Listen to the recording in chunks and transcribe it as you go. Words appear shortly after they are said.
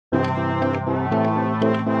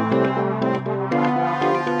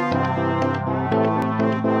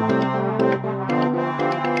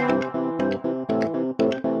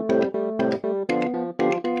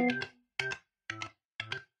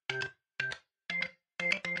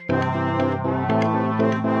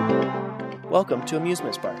Welcome to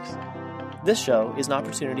AmusementSparks. This show is an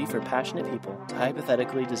opportunity for passionate people to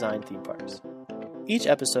hypothetically design theme parks. Each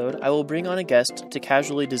episode, I will bring on a guest to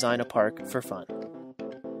casually design a park for fun.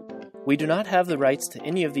 We do not have the rights to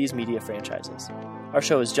any of these media franchises. Our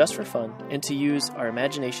show is just for fun and to use our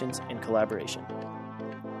imaginations in collaboration.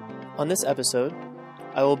 On this episode,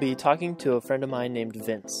 I will be talking to a friend of mine named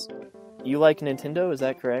Vince. You like Nintendo, is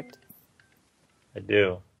that correct? I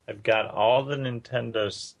do. I've got all the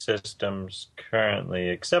Nintendo systems currently,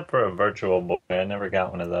 except for a Virtual Boy. I never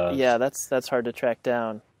got one of those. Yeah, that's hard to track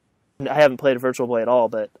down. I haven't played a Virtual Boy at all,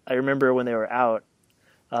 but I remember when they were out.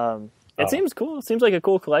 It seems cool. It seems like a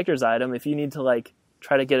cool collector's item. If you need to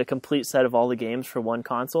try to get a complete set of all the games for one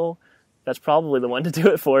console, that's probably the one to do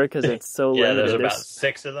it for because it's so yeah, limited. There's about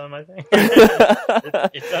 6 of them, I think.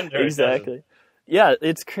 it's under exactly. Yeah,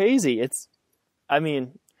 it's crazy.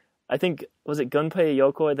 I think, was it Gunpei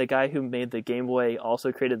Yokoi, the guy who made the Game Boy,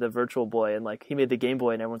 also created the Virtual Boy, and he made the Game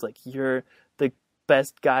Boy, and everyone's like, you're the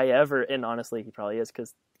best guy ever, and honestly, he probably is,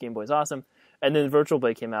 because Game Boy's awesome. And then Virtual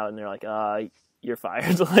Boy came out, and they're like, you're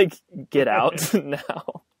fired, get out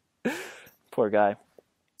now. Poor guy.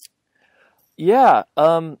 Yeah,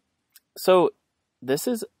 so this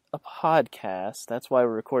is a podcast, that's why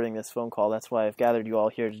we're recording this phone call, that's why I've gathered you all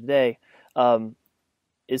here today,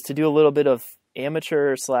 is to do a little bit of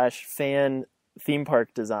amateur/fan theme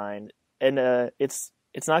park design, and it's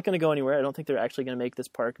not going to go anywhere. I don't think they're actually going to make this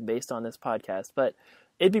park based on this podcast, but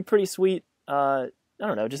it'd be pretty sweet. I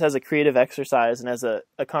don't know, just as a creative exercise and as a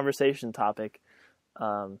conversation topic.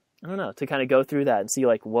 I don't know, to kind of go through that and see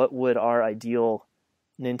what would our ideal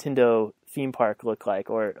Nintendo theme park look like,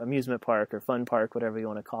 or amusement park, or fun park, whatever you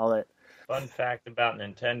want to call it. Fun fact about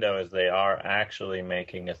Nintendo is they are actually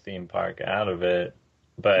making a theme park out of it.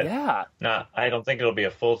 But yeah, I don't think it'll be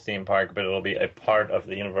a full theme park, but it'll be a part of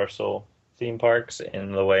the Universal theme parks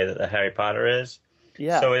in the way that the Harry Potter is.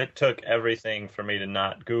 Yeah. So it took everything for me to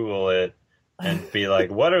not Google it and be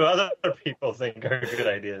like, what do other people think are good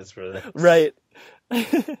ideas for this? Right.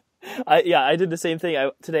 I did the same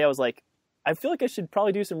thing. Today I was like, I feel like I should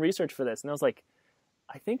probably do some research for this. And I was like,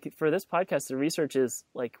 I think for this podcast, the research is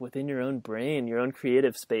within your own brain, your own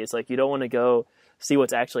creative space. You don't want to go see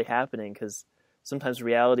what's actually happening because sometimes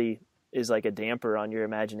reality is a damper on your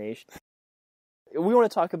imagination. We want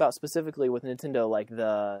to talk about specifically with Nintendo,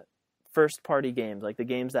 the first-party games, the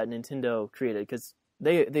games that Nintendo created, because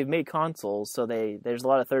they've made consoles, so there's a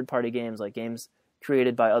lot of third-party games, games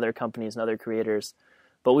created by other companies and other creators,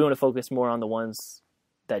 but we want to focus more on the ones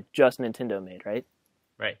that just Nintendo made, right?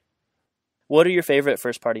 Right. What are your favorite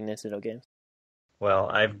first-party Nintendo games? Well,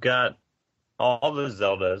 I've got all the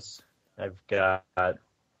Zeldas. I've got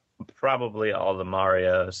probably all the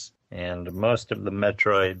Marios and most of the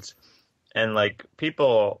Metroids, and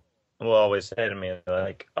people will always say to me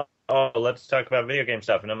oh, let's talk about video game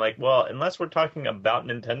stuff, and I'm like, well, unless we're talking about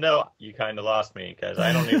Nintendo, you kind of lost me because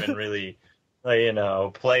I don't even really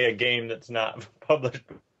play a game that's not published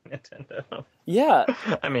by Nintendo. Yeah.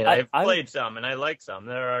 I've played some and I like some.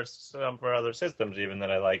 There are some for other systems even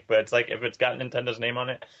that I like, but it's if it's got Nintendo's name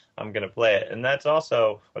on it, I'm gonna play it. And that's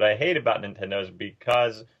also what I hate about Nintendo, is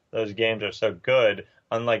because those games are so good,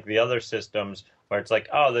 unlike the other systems where it's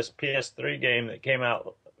oh, this PS3 game that came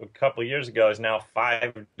out a couple years ago is now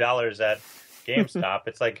 $5 at GameStop.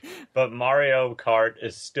 It's but Mario Kart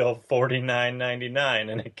is still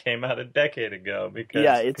 $49.99 and it came out a decade ago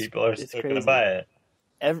because people are still going to buy it.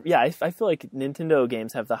 I feel like Nintendo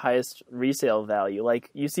games have the highest resale value.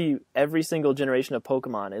 You see every single generation of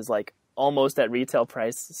Pokemon is almost at retail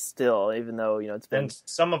price still, even though it's been. And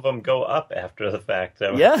some of them go up after the fact,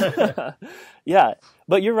 though. Yeah, yeah.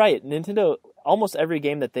 But you're right. Nintendo, almost every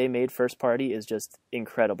game that they made first party is just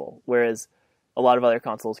incredible, whereas a lot of other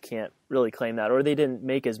consoles can't really claim that, or they didn't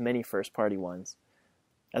make as many first party ones.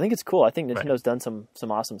 I think it's cool. I think Nintendo's done some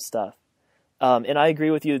awesome stuff, and I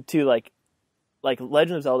agree with you too.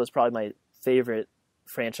 Legend of Zelda is probably my favorite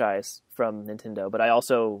franchise from Nintendo, but I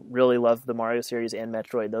also really love the Mario series and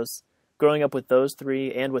Metroid. Growing up with those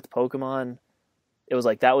three and with Pokemon, it was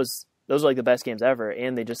those were the best games ever,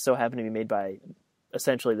 and they just so happen to be made by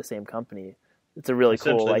essentially the same company. It's a really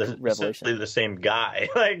cool revelation. Essentially the same guy.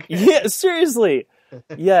 Yeah, seriously.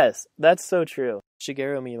 Yes, that's so true.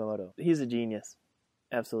 Shigeru Miyamoto. He's a genius.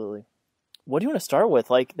 Absolutely. What do you want to start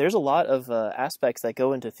with? There's a lot of aspects that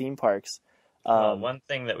go into theme parks. Well, one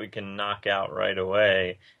thing that we can knock out right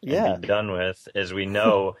away and be done with is we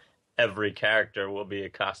know every character will be a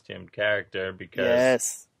costumed character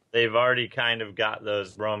because they've already kind of got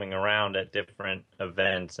those roaming around at different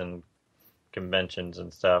events and conventions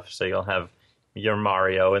and stuff. So you'll have your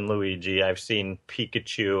Mario and Luigi. I've seen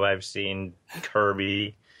Pikachu. I've seen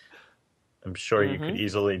Kirby. I'm sure you Mm-hmm. could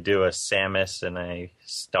easily do a Samus and a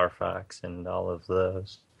Star Fox and all of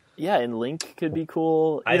those. Yeah, and Link could be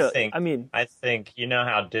cool. I think I mean, I think you know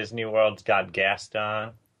how Disney World's got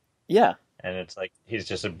Gaston, yeah, and it's like he's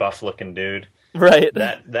just a buff looking dude. right.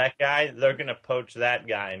 That guy, they're gonna poach that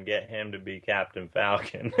guy and get him to be Captain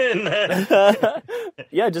Falcon. And then,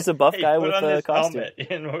 Yeah, just a buff hey, guy put with on a this costume. helmet,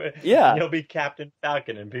 and Yeah, you'll be Captain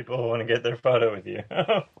Falcon, and people will want to get their photo with you.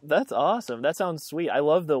 that's awesome. That sounds sweet. I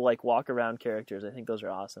love the like walk around characters. I think those are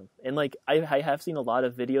awesome. And like I have seen a lot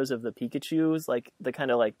of videos of the Pikachus, like the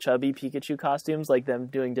kind of like chubby Pikachu costumes, like them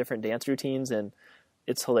doing different dance routines, and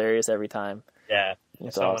it's hilarious every time. Yeah, I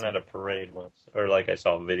It's saw one awesome. at a parade once, or like I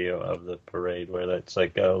saw a video of the parade where that's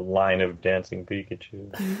like a line of dancing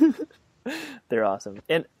Pikachu. They're awesome.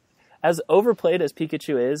 And as overplayed as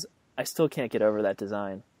Pikachu is, I still can't get over that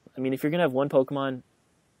design. I mean, if you're gonna have one Pokemon,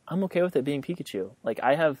 I'm okay with it being Pikachu. Like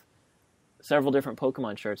I have several different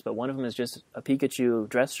Pokemon shirts, but one of them is just a Pikachu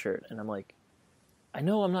dress shirt, and I'm like, I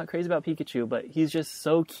know I'm not crazy about Pikachu, but he's just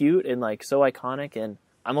so cute and like so iconic, and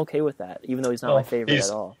I'm okay with that, even though he's not my Well, favorite at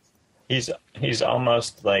all. he's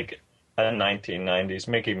almost like a 1990s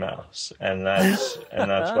Mickey Mouse, and that's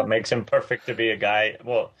what makes him perfect to be a guy.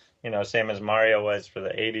 Well, same as Mario was for the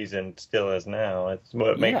 80s and still is now. It's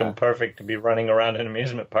what make Yeah, him perfect to be running around an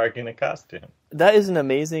amusement park in a costume. that is an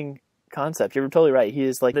amazing concept. You're totally right. He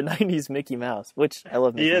is like the '90s Mickey Mouse, which I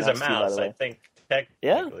love He Mickey is a Mouse too, by the mouse, I way. think.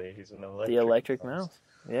 Yeah, Technically, he's an the electric electric mouse. mouse.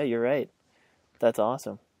 Yeah, you're right. That's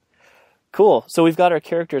awesome. Cool. So we've got our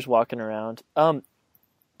characters walking around.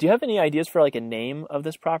 Do you have any ideas for like a name of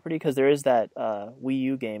this property? Because there is that Wii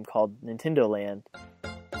U game called Nintendo Land.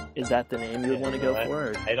 Is that the name you would want to go for?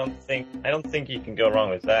 Or... I don't think you can go wrong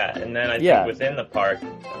with that. And then I Yeah. think within the park, you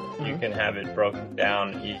Mhm. can have it broken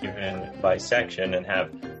down even by section and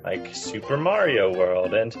have like Super Mario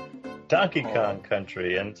World and Donkey Kong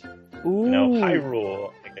Country and Ooh.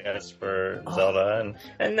 Hyrule, I guess, for Zelda,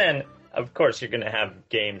 and then of course you're going to have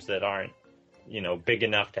games that aren't big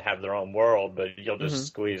enough to have their own world, but you'll just Mhm.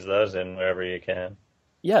 squeeze those in wherever you can.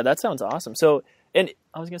 Yeah, that sounds awesome. So, and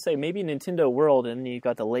I was gonna say maybe Nintendo World, and then you've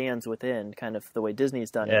got the lands within, kind of the way Disney's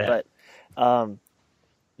done it. Yeah, But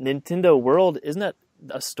Nintendo World, isn't that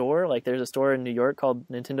a store? Like, there's a store in New York called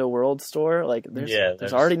Nintendo World Store. Like, yeah.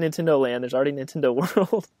 there's already Nintendo Land, there's already Nintendo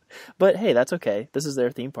World. But hey, that's okay. This is their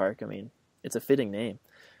theme park. I mean, it's a fitting name.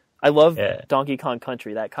 I love Yeah. Donkey Kong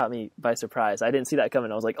Country. That caught me by surprise. I didn't see that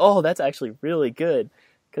coming. I was like, oh, that's actually really good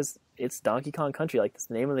because it's Donkey Kong Country. Like, this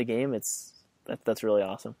name of the game, that's really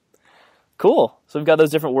awesome. Cool. So we've got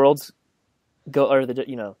those different worlds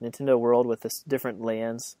Nintendo World with this different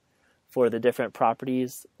lands for the different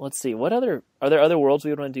properties. Let's see. Are there other worlds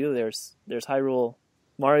we would want to do? There's Hyrule,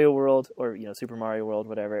 Mario World, or Super Mario World,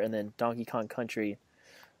 whatever, and then Donkey Kong Country.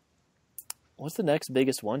 What's the next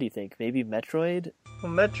biggest one, do you think? Maybe Metroid?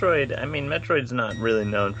 Well, Metroid's not really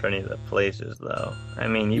known for any of the places, though. I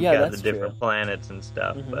mean, you've Yeah, got the that's different true. planets and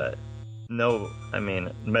stuff, Hmm. but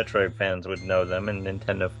Metroid fans would know them, and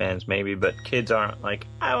Nintendo fans maybe, but kids aren't like,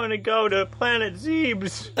 I want to go to Planet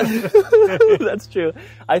Zebes. That's true.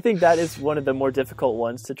 I think that is one of the more difficult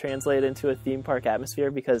ones to translate into a theme park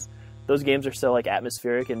atmosphere because those games are so like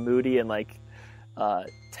atmospheric and moody and like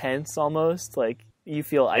tense almost. Like you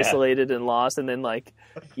feel Yeah. isolated and lost, and then like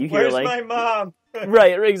you hear Where's like my mom?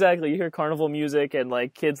 right, exactly. You hear carnival music and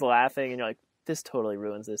like kids laughing, and you're like, this totally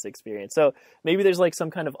ruins this experience. So maybe there's like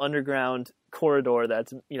some kind of underground corridor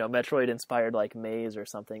that's Metroid inspired, like maze or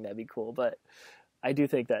something. That'd be cool. But I do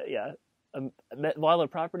think that while the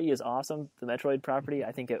property is awesome, the Metroid property,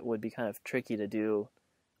 I think it would be kind of tricky to do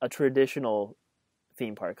a traditional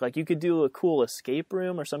theme park. Like you could do a cool escape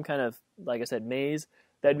room or some kind of, like I said, maze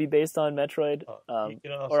that'd be based on Metroid, You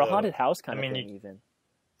can or a also, haunted house kind I of mean, thing, even.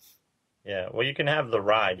 Yeah, well, you can have the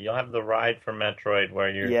ride. You'll have the ride for Metroid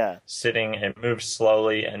where you're Yeah, sitting and it moves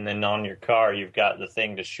slowly, and then on your car, you've got the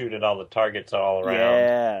thing to shoot at all the targets all around.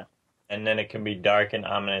 yeah, And then it can be dark and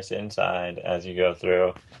ominous inside as you go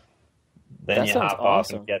through. Then that you sounds hop off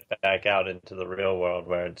and awesome. get back out into the real world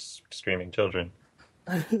where it's screaming children.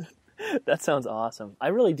 That sounds awesome. I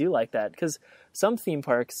really do like that because some theme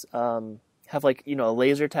parks have like a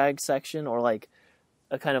laser tag section or like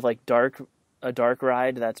a kind of like a dark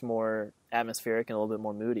ride that's more atmospheric and a little bit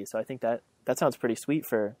more moody. So I think that sounds pretty sweet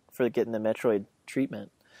for getting the Metroid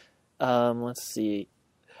treatment. Let's see.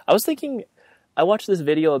 I was thinking, I watched this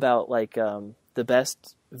video about like the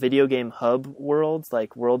best video game hub worlds,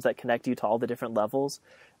 like worlds that connect you to all the different levels.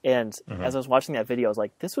 And as I was watching that video, I was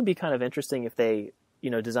like, this would be kind of interesting if they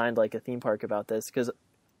designed like a theme park about this, because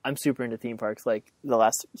I'm super into theme parks. Like the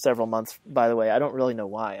last several months, by the way, I don't really know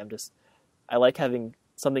why. I like having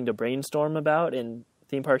something to brainstorm about, and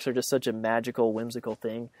theme parks are just such a magical, whimsical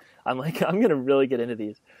thing. I'm like, I'm gonna really get into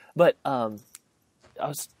these. But I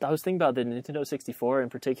was thinking about the Nintendo 64 in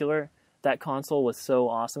particular. That console was so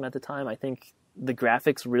awesome at the time. I think the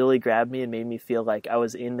graphics really grabbed me and made me feel like I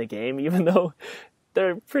was in the game, even though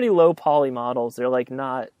they're pretty low poly models. They're like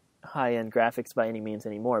not high-end graphics by any means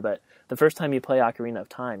anymore. But the first time you play Ocarina of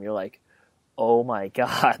Time, you're like, oh my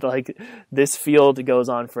god, like this field goes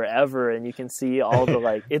on forever, and you can see all the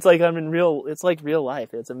like, it's like it's like real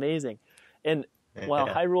life. It's amazing. And while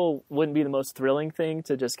Hyrule wouldn't be the most thrilling thing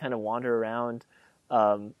to just kind of wander around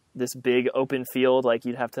this big open field, like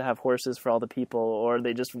you'd have to have horses for all the people, or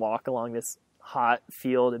they just walk along this hot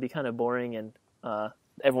field, it'd be kind of boring, and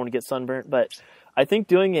everyone would get sunburnt. But I think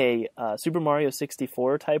doing a Super Mario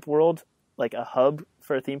 64 type world, like a hub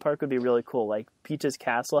for a theme park, would be really cool. Like Peach's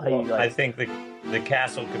Castle. I think the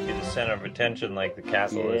castle could be the center of attention, like the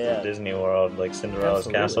castle is in Disney World, like Cinderella's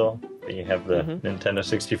castle. But you have the Nintendo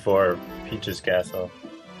 64 Peach's Castle.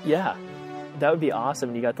 Yeah, that would be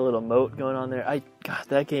awesome. You got the little moat going on there. God,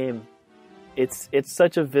 that game, it's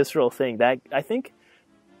such a visceral thing. That I think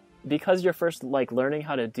because you're first like learning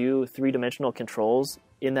how to do 3-dimensional controls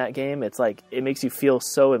in that game, it's like it makes you feel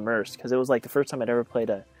so immersed, because it was like the first time I'd ever played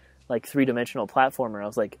a like 3-dimensional platformer. I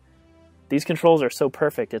was like, these controls are so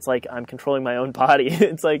perfect. It's like I'm controlling my own body.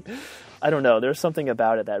 It's like, I don't know, there's something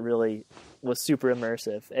about it that really was super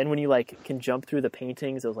immersive. And when you like can jump through the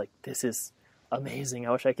paintings, it was like, this is amazing.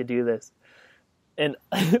 I wish I could do this. And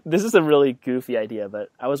this is a really goofy idea, but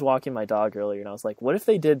I was walking my dog earlier and I was like, what if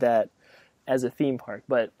they did that as a theme park?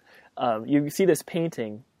 But you see this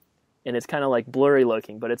painting and it's kind of like blurry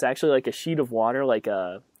looking, but it's actually like a sheet of water, like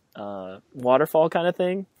a waterfall kind of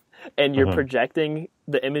thing. And you're projecting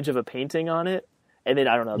the image of a painting on it. And then,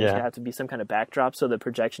 I don't know, there's going to have to be some kind of backdrop so the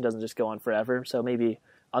projection doesn't just go on forever. So maybe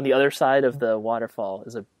on the other side of the waterfall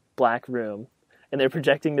is a black room, and they're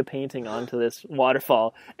projecting the painting onto this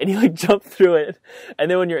waterfall, and you like jump through it.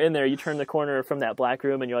 And then when you're in there, you turn the corner from that black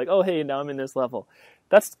room and you're like, oh, hey, now I'm in this level.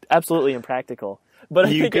 That's absolutely impractical. But I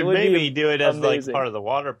think it would maybe do it as amazing. Like part of the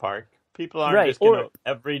water park. People aren't just going to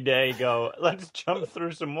every day go, let's jump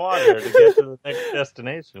through some water to get to the next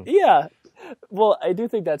destination. Yeah. Well, I do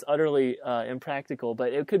think that's utterly impractical,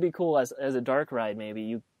 but it could be cool as a dark ride.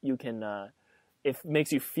 Maybe you can, it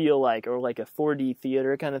makes you feel like, or like a 4D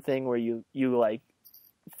theater kind of thing where you like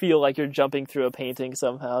feel like you're jumping through a painting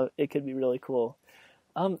somehow. It could be really cool.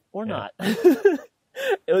 Or not.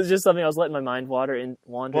 It was just something I was letting my mind wander.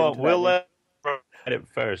 Well, we'll let it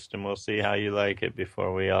first, and we'll see how you like it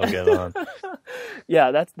before we all get on.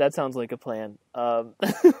 Yeah, that sounds like a plan.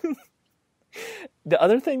 The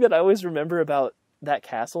other thing that I always remember about that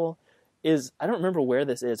castle is, I don't remember where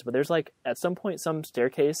this is, but there's like at some point some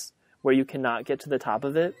staircase where you cannot get to the top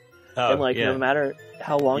of it, and like no matter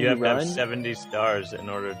how long you run, you have to have 70 stars in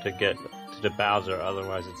order to get to Bowser.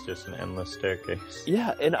 Otherwise, it's just an endless staircase.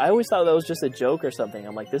 Yeah, and I always thought that was just a joke or something.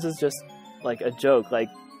 I'm like, this is just like a joke. Like,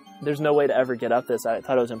 there's no way to ever get up this. I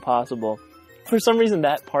thought it was impossible. For some reason,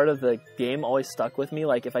 that part of the game always stuck with me.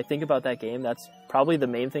 Like, if I think about that game, that's probably the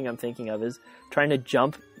main thing I'm thinking of, is trying to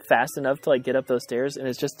jump fast enough to like get up those stairs, and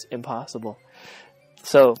it's just impossible.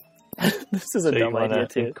 So this is a dumb idea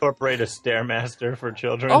too. Incorporate a Stairmaster for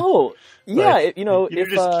children. Oh, yeah. Like, you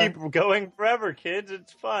just keep going forever, kids.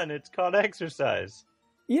 It's fun. It's called exercise.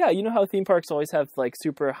 Yeah, you know how theme parks always have like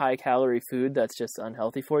super high calorie food that's just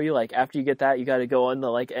unhealthy for you? Like after you get that, you got to go on the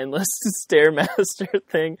like endless Stairmaster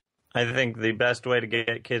thing. I think the best way to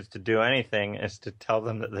get kids to do anything is to tell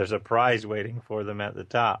them that there's a prize waiting for them at the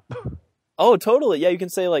top. Oh, totally. Yeah, you can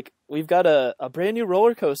say like, we've got a brand new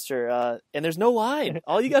roller coaster, and there's no line.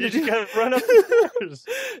 All you got to do is run up the stairs.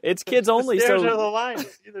 It's kids only. The stairs so are the line.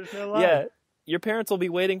 There's no line. Yeah, your parents will be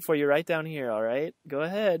waiting for you right down here. All right, go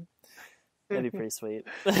ahead. That'd be pretty sweet.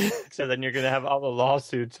 So then you're going to have all the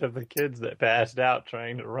lawsuits of the kids that passed out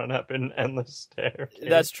trying to run up an endless staircase.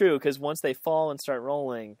 That's true, because once they fall and start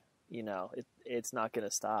rolling, it's not going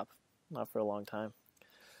to stop. Not for a long time.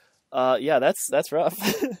 Yeah, that's rough.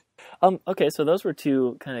 Okay, so those were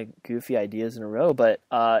two kind of goofy ideas in a row, but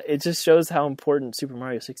it just shows how important Super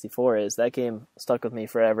Mario 64 is. That game stuck with me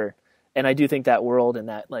forever. And I do think that world and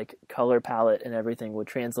that like color palette and everything would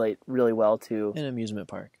translate really well to an amusement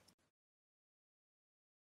park.